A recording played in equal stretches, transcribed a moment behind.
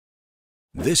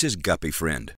This is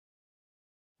Guppyfriend,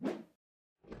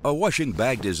 a washing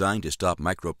bag designed to stop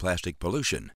microplastic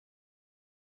pollution.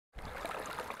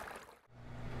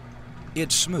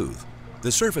 It's smooth.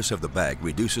 The surface of the bag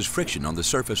reduces friction on the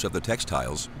surface of the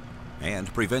textiles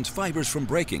and prevents fibers from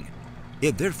breaking.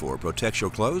 It therefore protects your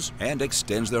clothes and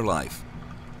extends their life.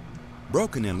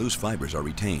 Broken and loose fibers are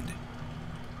retained,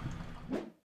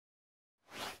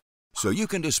 so you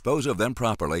can dispose of them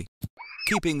properly,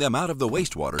 keeping them out of the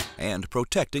wastewater and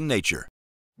protecting nature.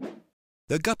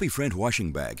 The Guppyfriend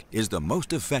Washing Bag is the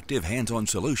most effective hands-on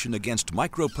solution against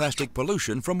microplastic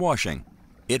pollution from washing.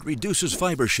 It reduces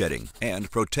fiber shedding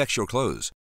and protects your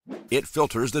clothes. It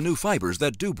filters the new fibers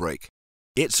that do break.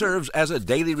 It serves as a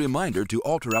daily reminder to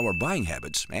alter our buying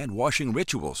habits and washing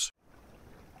rituals.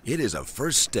 It is a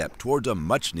first step towards a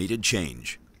much-needed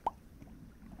change.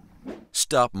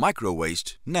 Stop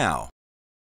micro-waste now.